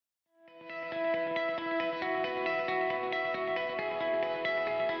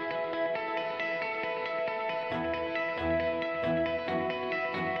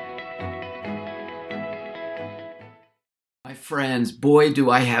friends, boy, do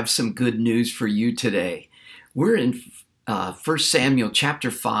I have some good news for you today. We're in 1 Samuel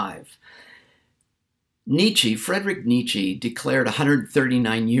chapter 5. Friedrich Nietzsche, declared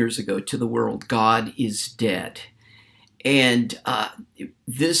 139 years ago to the world, God is dead. And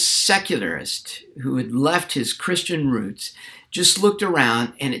this secularist who had left his Christian roots just looked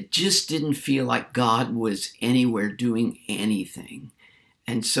around and it just didn't feel like God was anywhere doing anything.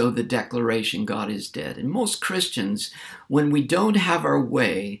 And so the declaration, God is dead. And most Christians, when we don't have our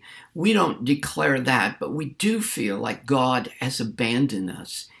way, we don't declare that, but we do feel like God has abandoned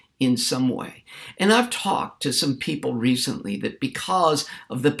us in some way. And I've talked to some people recently that because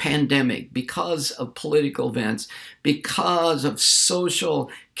of the pandemic, because of political events, because of social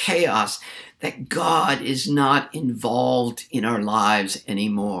chaos, that God is not involved in our lives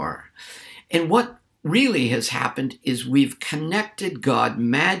anymore. And what really has happened is we've connected God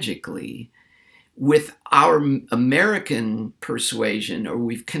magically with our American persuasion, or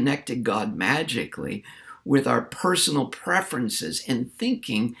we've connected God magically with our personal preferences and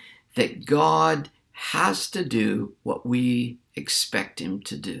thinking that God has to do what we expect him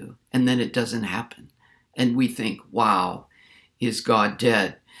to do. And then it doesn't happen. And we think, wow, is God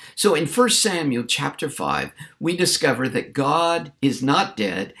dead? So in 1 Samuel chapter 5, we discover that God is not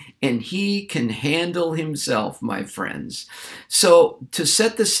dead and he can handle himself, my friends. So to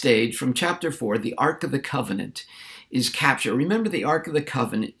set the stage from chapter 4, the Ark of the Covenant is captured. Remember, the Ark of the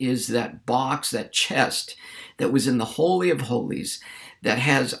Covenant is that box, that chest that was in the Holy of Holies that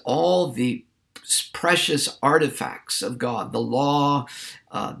has all the precious artifacts of God, the law,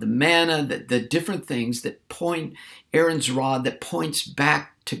 the manna, the different things that point, Aaron's rod that points back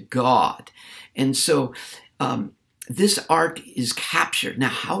to God. And so this ark is captured. Now,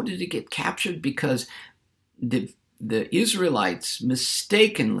 how did it get captured? Because the Israelites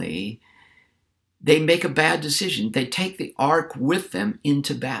mistakenly, they make a bad decision. They take the ark with them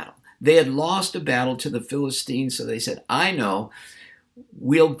into battle. They had lost a battle to the Philistines, so they said, I know,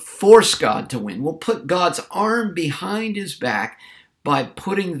 we'll force God to win. We'll put God's arm behind his back by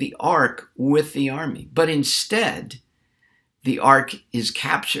putting the ark with the army. But instead, the ark is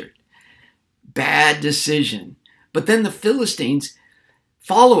captured. Bad decision. But then the Philistines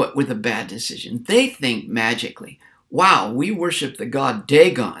follow it with a bad decision. They think magically, wow, we worship the god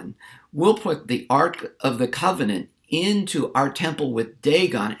Dagon. We'll put the Ark of the Covenant into our temple with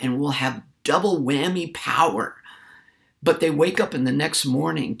Dagon and we'll have double whammy power. But they wake up in the next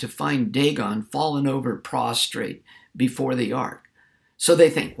morning to find Dagon fallen over prostrate before the ark. So they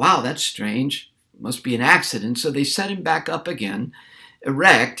think, wow, that's strange. Must be an accident. So they set him back up again,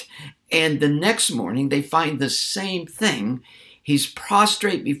 erect. And the next morning they find the same thing. He's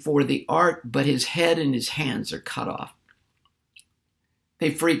prostrate before the ark, but his head and his hands are cut off.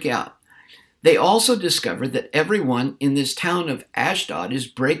 They freak out. They also discover that everyone in this town of Ashdod is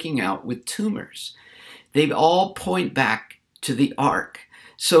breaking out with tumors. They all point back to the ark.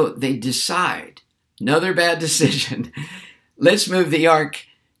 So they decide, another bad decision, let's move the ark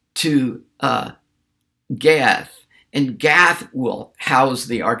to Gath. And Gath will house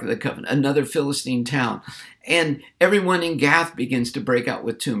the Ark of the Covenant, another Philistine town. And everyone in Gath begins to break out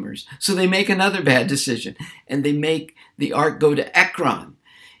with tumors. So they make another bad decision. And they make the ark go to Ekron.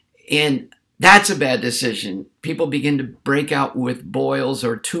 And that's a bad decision. People begin to break out with boils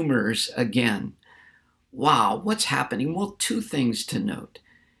or tumors again. Wow, what's happening? Well, two things to note.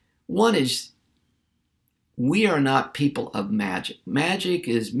 One is we are not people of magic. Magic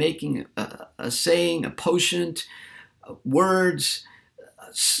is making a saying, a potion, words,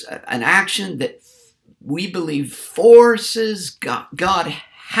 an action that we believe forces God. God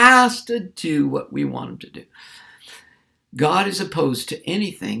has to do what we want him to do. God is opposed to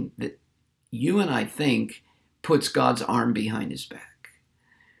anything that you and I think puts God's arm behind his back.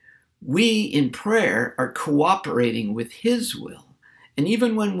 We in prayer are cooperating with his will. And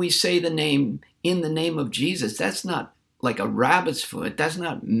even when we say the name, in the name of Jesus, that's not like a rabbit's foot. That's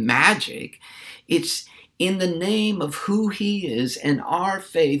not magic. It's in the name of who he is and our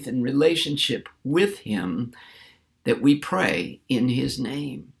faith and relationship with him that we pray in his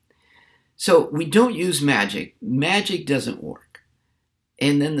name. So we don't use magic. Magic doesn't work.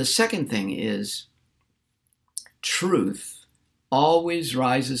 And then the second thing is truth always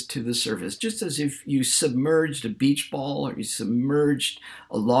rises to the surface, just as if you submerged a beach ball or you submerged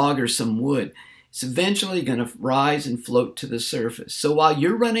a log or some wood. It's eventually going to rise and float to the surface. So while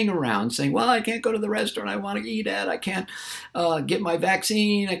you're running around saying, well, I can't go to the restaurant I want to eat at, I can't get my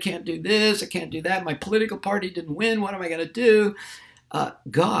vaccine, I can't do this, I can't do that, my political party didn't win, what am I going to do?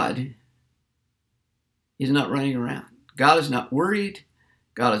 God is not running around. God is not worried.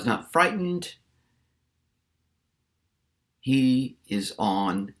 God is not frightened. He is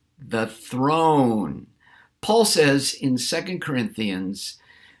on the throne. Paul says in 2 Corinthians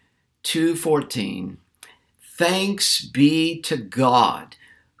 2:14, thanks be to God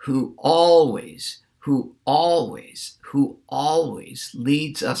who always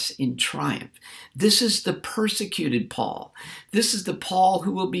leads us in triumph. This is the persecuted Paul. This is the Paul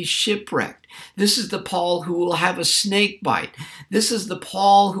who will be shipwrecked. This is the Paul who will have a snake bite. This is the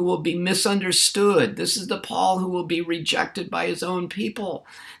Paul who will be misunderstood. This is the Paul who will be rejected by his own people.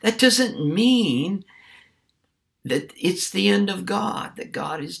 That doesn't mean that it's the end of God, that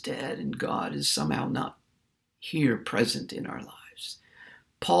God is dead and God is somehow not here present in our lives.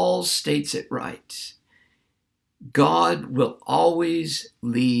 Paul states it right. God will always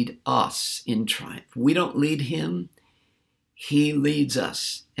lead us in triumph. We don't lead him, he leads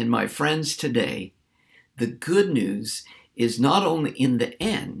us. And my friends, today, the good news is not only in the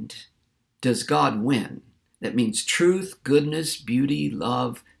end does God win. That means truth, goodness, beauty,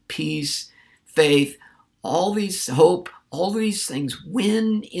 love, peace, faith, all these hope, all these things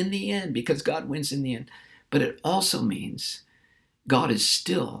win in the end because God wins in the end. But it also means God is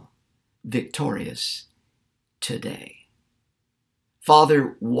still victorious today.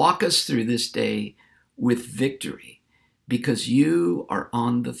 Father, walk us through this day with victory because you are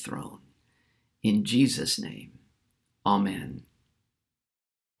on the throne. In Jesus' name, amen.